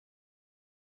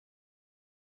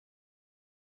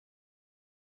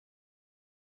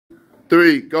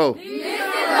3, go. This is the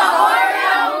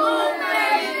Oreo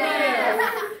movement.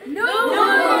 New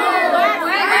moon.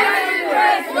 Waxing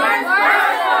Christmas.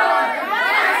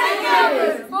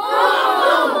 Waxing full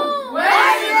moon.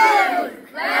 Waxing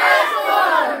last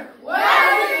quarter.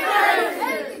 Waxing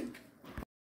Christmas.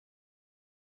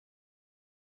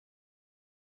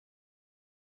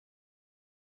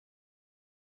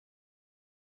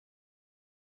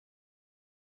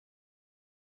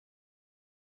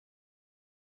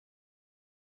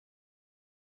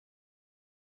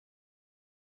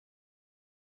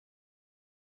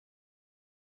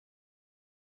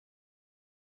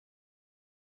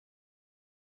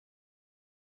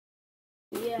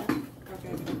 Yeah.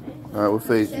 All right, what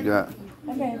phase you got?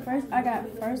 Okay, first I got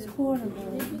first quarter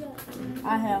moon.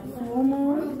 I have full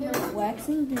moon,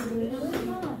 waxing gibbous,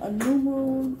 a new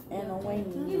moon, and a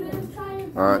waning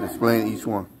moon. All right, explain each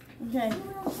one. Okay,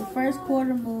 the first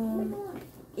quarter moon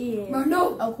is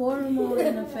a quarter moon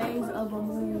in the phase of a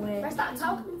moon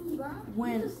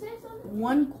when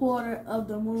 1/4 of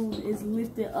the moon is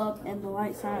lifted up and the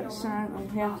light shine on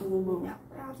half of the moon.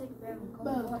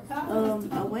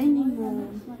 A waning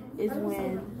moon is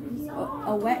when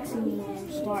a waxing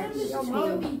moon starts to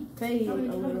fade a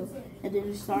little, and then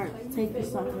it starts taking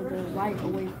some of the light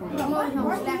away from it,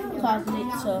 causing it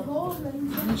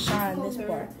to shine this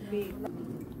part.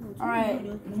 Alright,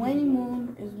 the waning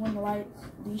moon is when the light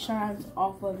shines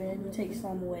off of it and you take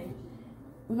some away.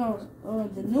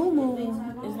 The new moon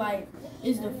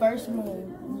is the first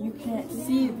moon. You can't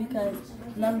see it because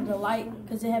none of the light,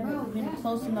 because it hasn't been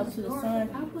close enough to the sun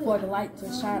for the light to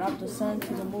shine off the sun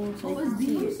to the moon so you can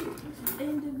see it.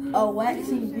 A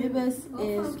waxing gibbous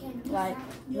is like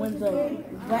when the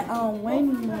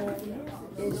waning moon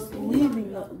is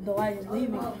leaving, the light is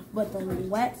leaving, but the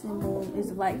waxing moon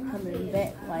is like coming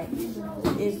back. Like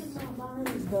it's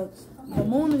the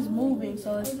moon is moving,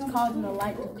 so it's causing the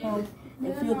light to come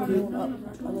and fill the moon up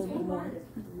a little bit more.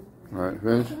 All right,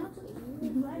 finish.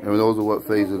 And those are what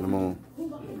phases of the moon?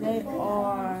 They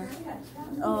are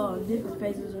different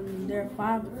phases of the moon. There are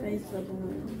 5 phases of the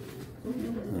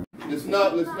moon. Listen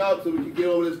up so we can get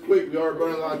over this quick. We already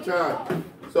running out of time.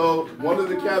 So one of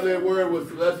the vocabulary word was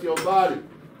celestial body.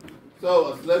 So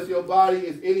a celestial body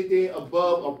is anything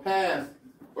above or past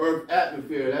Earth's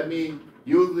atmosphere. That means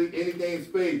usually anything in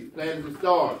space, planets and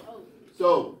stars.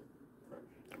 So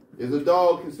is a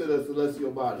dog considered a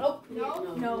celestial body? Nope.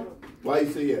 No. Why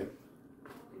you say yeah?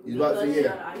 You about to say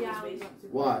yeah?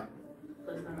 Why?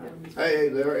 Hey,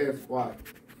 let her answer why.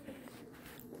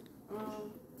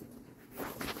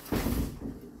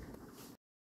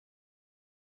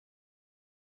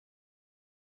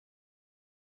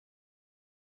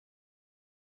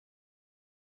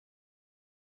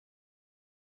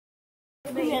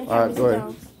 All right, go ahead.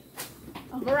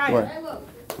 Right.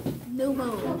 New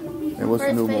moon. And what's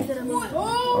the new moon?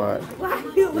 All right.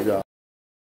 Good job.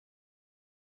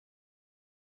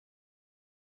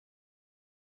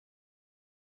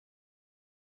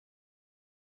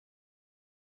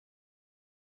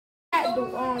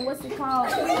 What's it called?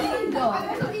 I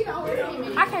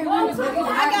can't remember. I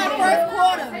got first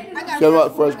quarter. Tell me about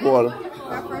the first quarter.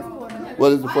 First quarter.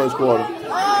 What is the first quarter?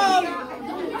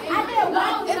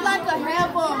 It's like a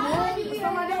half of a moon.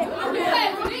 Something like that.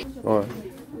 All right.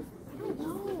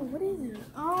 What is it?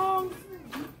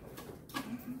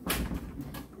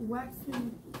 Waxing.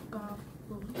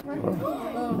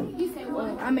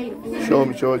 I made it.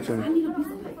 Show it to me.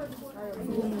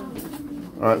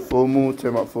 All right, full moon.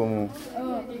 Tell me about full moon.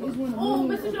 It's when the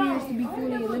moon appears to be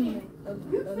fully illuminated.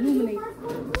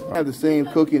 I have the same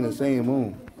cookie and the same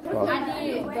moon. I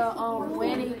did the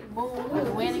wedding moon.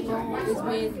 The wedding moon is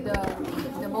when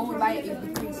the moonlight is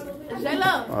decreasing.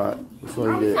 All right, so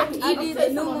you did. I did the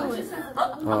new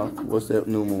moon. What's that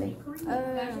new moon?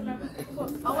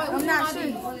 I'm not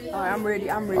sure. All right, I'm ready.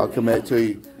 I'll come back to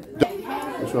you.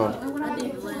 Which one? I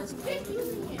did the last quarter.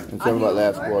 And tell me about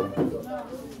last quarter.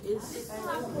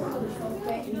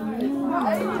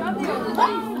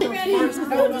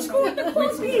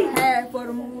 Half for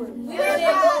the moon. Hey,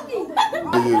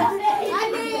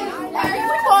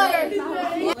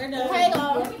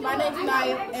 my name's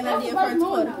Naya, and I did first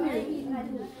quarter.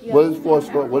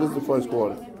 What is the first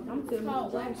quarter?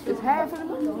 It's half of the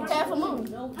moon. Half a moon.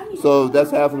 So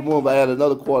that's half of the moon, but I had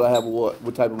another quarter. I have a what?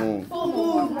 What type of moon? Full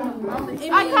moon.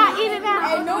 I can't eat it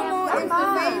now. A new moon is the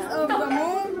phase of the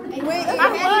moon when it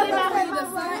has between the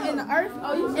sun and the earth,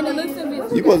 and it looks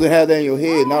invisible. You supposed to have that in your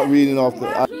head, not reading off the.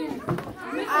 I did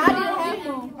half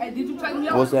moon. Hey, did you take me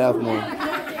out? What's the half moon?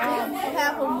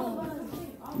 Half a moon.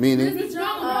 Meaning?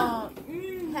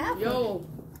 Half. Yo.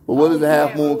 But what is the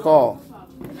half moon called?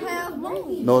 Half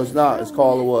moon. No, it's not. It's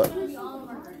called a what?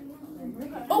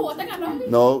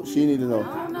 No, she need to know. I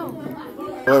don't know.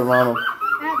 Go ahead, Ronald.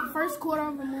 At the first quarter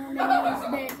of the moon,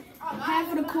 that means that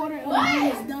half of the quarter of the moon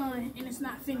is done and it's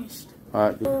not finished. All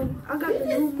right. I got the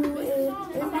new moon,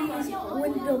 and it means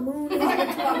when the moon is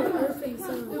between the earth and sun.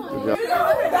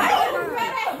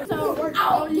 So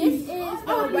this is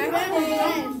the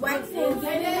waxing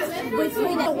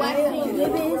between the waxing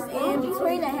gibbons and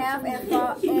between the half and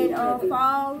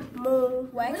fall moon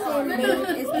waxing means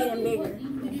it's getting bigger.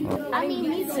 I mean,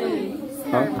 me too.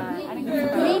 Huh?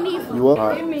 Me neither. You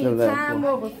what? It means time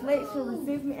will reflect for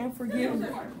resentment and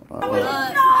forgiveness.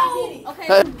 Okay.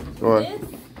 Hey. Go ahead.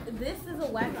 This is a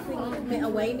waxing, a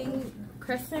waning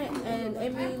crescent, and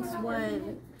it means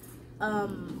when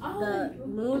the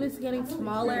moon is getting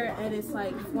smaller and it's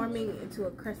like forming into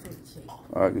a crescent shape.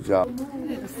 All right, good job.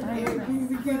 It's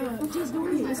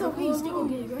okay, still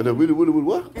get it.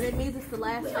 What? And it means it's the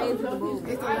last phase of the moon.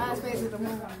 It's the last phase of the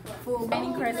moon. Full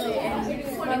waning crescent, and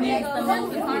it means the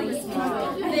moon is getting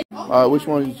smaller. All right, which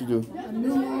one did you do? The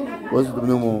new moon What's the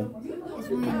new moon? is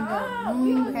when the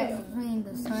moon passes between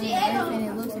the sun and earth and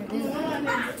it looks invisible.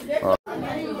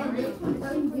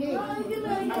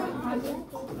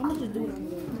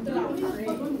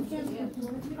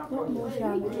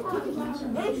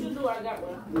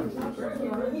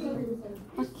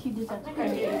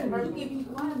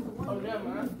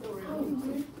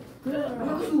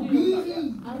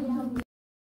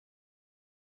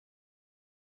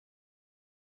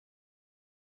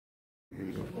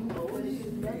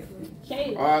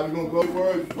 All right, we're going to go to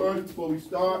words first before we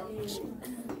start.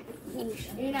 All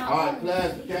right,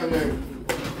 class vocabulary.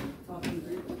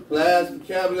 Class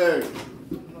vocabulary.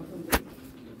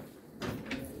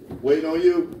 Waiting on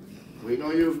you. Waiting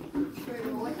on you.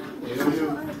 Waiting on you.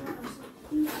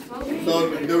 So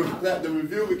the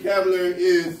review vocabulary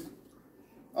is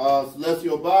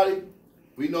celestial body.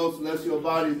 We know celestial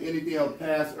body is anything else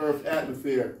past Earth's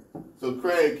atmosphere. So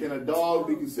Craig, can a dog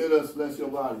be considered a celestial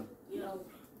body?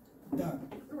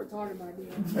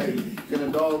 Hey, can a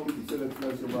dog be considered a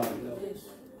celestial body?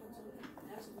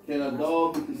 Can a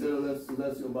dog be considered a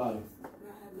celestial body?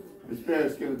 Ms.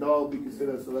 Paris, can a dog be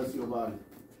considered a celestial body?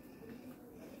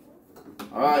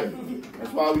 All right,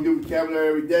 that's why we do vocabulary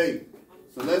every day.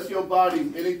 Celestial body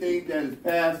is anything that is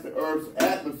past the Earth's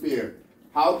atmosphere.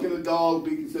 How can a dog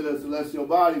be considered a celestial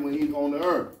body when he's on the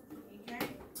Earth?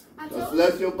 A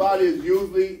celestial body is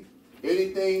usually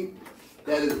anything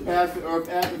that is past the Earth's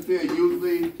atmosphere,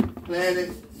 usually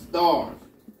planets, stars.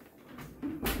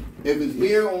 If it's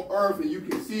here on Earth and you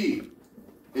can see it,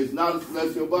 it's not a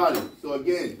celestial body. So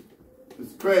again,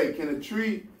 Mr. Craig, can a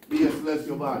tree be a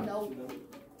celestial body? No.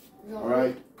 All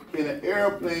right. Can an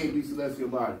airplane be a celestial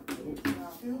body?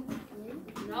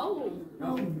 No.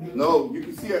 No. You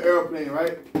can see an airplane,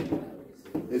 right?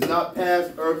 It's not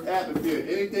past Earth's atmosphere.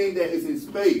 Anything that is in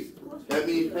space, that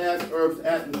means past Earth's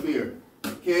atmosphere.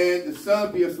 Can the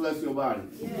sun be a celestial body?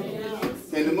 Yes.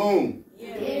 Can the moon?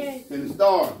 Yes. Can the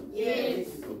stars? Yes.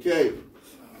 Okay.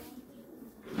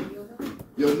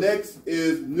 Your next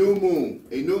is new moon.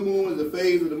 A new moon is a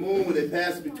phase of the moon when it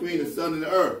passes between the sun and the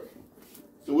earth.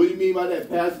 So what do you mean by that,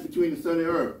 passes between the sun and the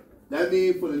earth? That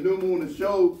means for the new moon to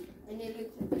show,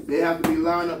 they have to be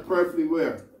lined up perfectly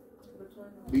where?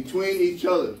 Between each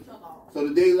other. So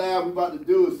the day lab we're about to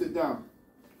do is sit down.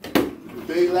 The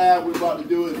day lab we're about to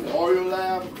do is the Oreo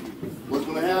lab. What's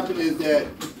going to happen is that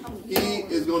he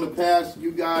is going to pass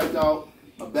you guys out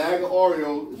a bag of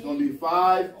Oreo. It's going to be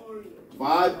five,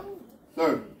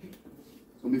 sir.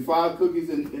 It's going to be 5 cookies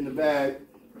in the bag.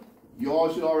 You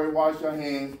all should already wash your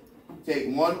hands. Take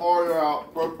 1 Oreo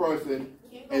out per person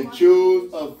and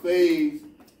choose a phase.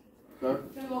 Sir?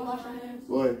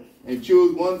 Go ahead. And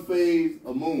choose one phase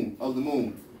of the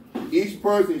moon. Each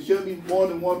person should be more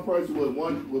than one person with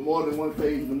more than one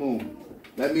phase of the moon.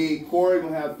 That means Corey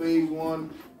gonna have phase 1.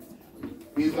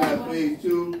 He's gonna have phase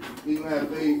 2. He's gonna have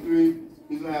phase 3.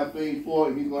 He's gonna have phase 4.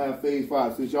 And he's gonna have phase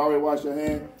 5. Since you already washed your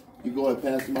hand, you go ahead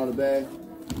and pass them out of the bag.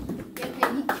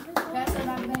 Pass it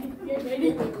out of the bag.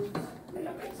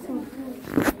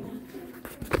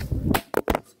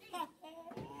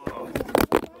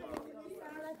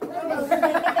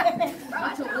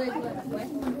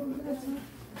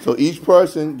 So each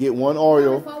person get 1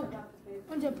 Oreo.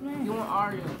 You want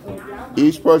Oreo?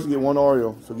 Each person get 1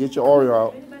 Oreo. So get your Oreo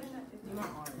out.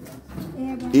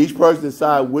 Each person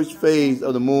decide which phase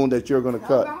of the moon that you're going to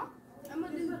cut.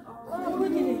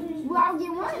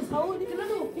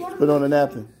 Put on a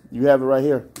napkin. You have it right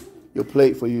here. Your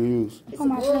plate for you to use.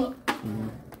 Mm-hmm.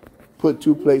 Put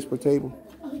 2 plates per table.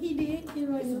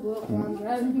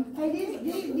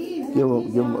 Give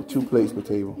them 2 plates per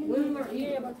table.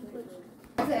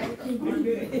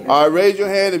 All right, raise your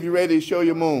hand if you're ready to show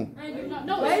your moon.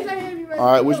 All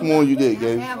right, which moon you did,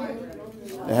 Gabe?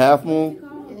 The half moon?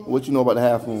 What you know about the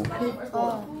half moon?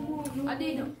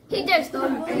 He just stole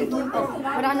my cookie.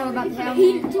 But I know about the half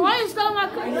moon. Why stole my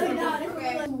cookie?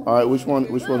 All right, which one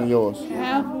is yours?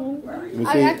 Half moon. Let me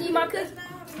I see. have to eat my cookie.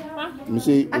 Let me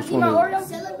see. Which one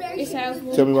is it? It's half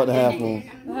moon. Tell me about the half moon.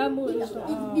 The half moon is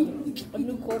a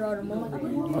new quarter of the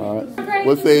moon. All right.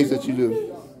 What phase that you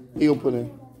do? He gonna put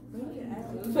in.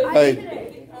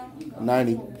 Hey,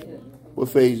 90. What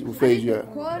phase you at?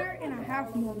 Quarter and a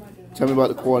half moon. Tell me about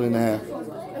the quarter and a half.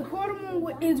 The quarter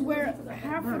moon is where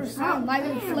half of the sun light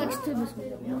reflects to the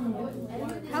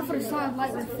moon. Half of the sun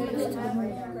light reflects to the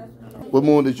moon. What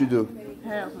moon did you do?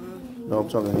 Half moon. No, I'm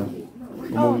talking to him. What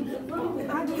moon?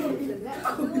 I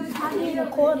need a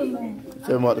quarter moon.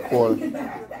 Tell me about the quarter.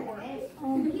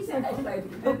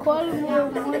 A quarter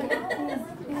moon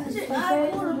is the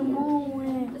phase of the moon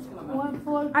when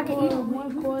 1/4 of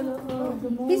 1/4 of the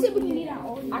moon. He said we can eat our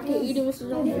own. I can eat it, Mr.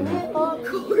 Jones.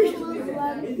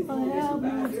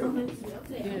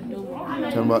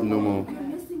 Tell me about the new moon.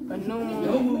 A new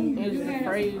moon is the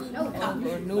phrase of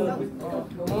a new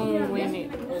moon when it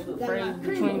is the phrase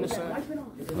between the sun.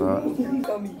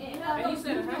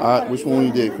 All right, which one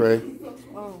you did, Craig?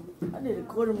 I did a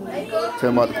quarter moon.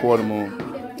 Tell me about the quarter moon.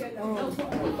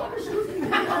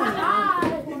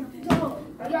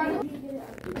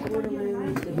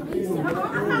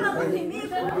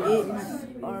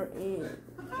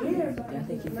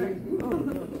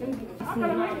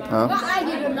 Huh?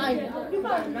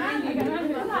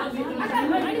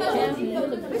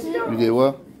 You did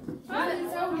what?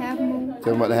 Half moon.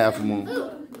 Tell me about the half moon.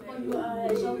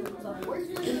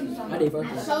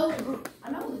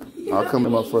 I'll come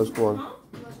in my first quarter.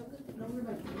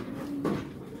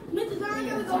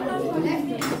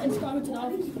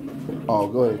 Oh,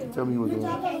 go ahead. Tell me what you're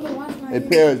doing. Hey,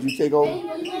 Paris, you take over?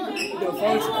 The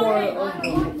first quarter of the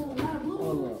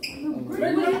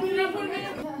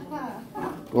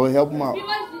Go ahead, help him out.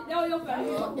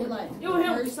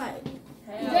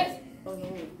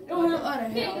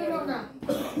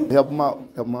 Help him out.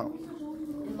 Help him out.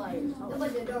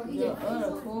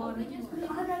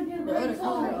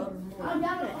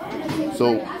 So,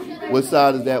 what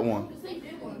side is that one?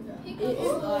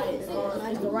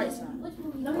 It's the right side.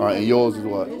 All right, and yours is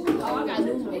what? I got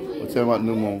new moon. Well, tell me about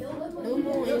new moon. New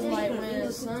moon is like when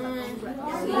the sun and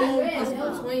moon is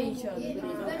between each other.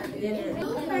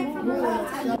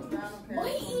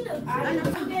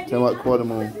 Tell me about quarter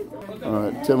moon. All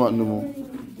right, tell me about new moon.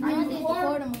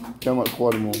 Tell me about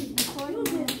quarter moon.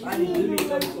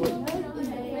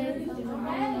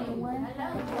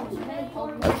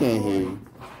 I can't hear you.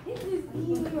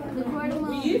 The quarter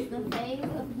moon is the phase of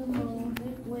the moon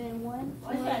when 1/4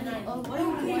 of the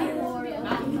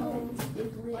moon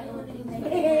is lit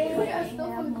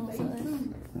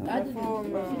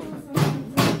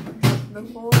The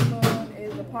full moon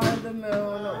is a part of the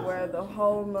moon where the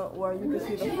whole moon, where you can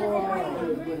see the full moon.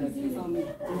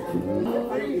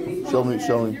 Show me,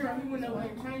 show me.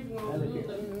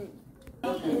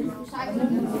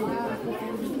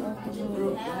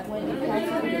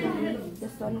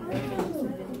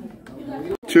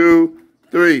 2,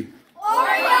 3.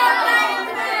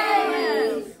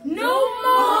 New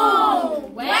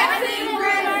moon, waxing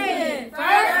giving,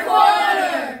 first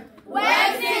quarter,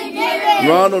 waxing giving,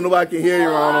 Ronald, nobody can hear you,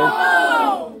 Ronald.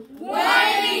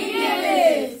 waning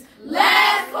giving,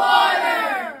 last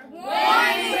quarter,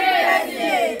 waning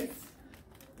Christmas.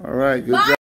 All right, good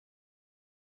job.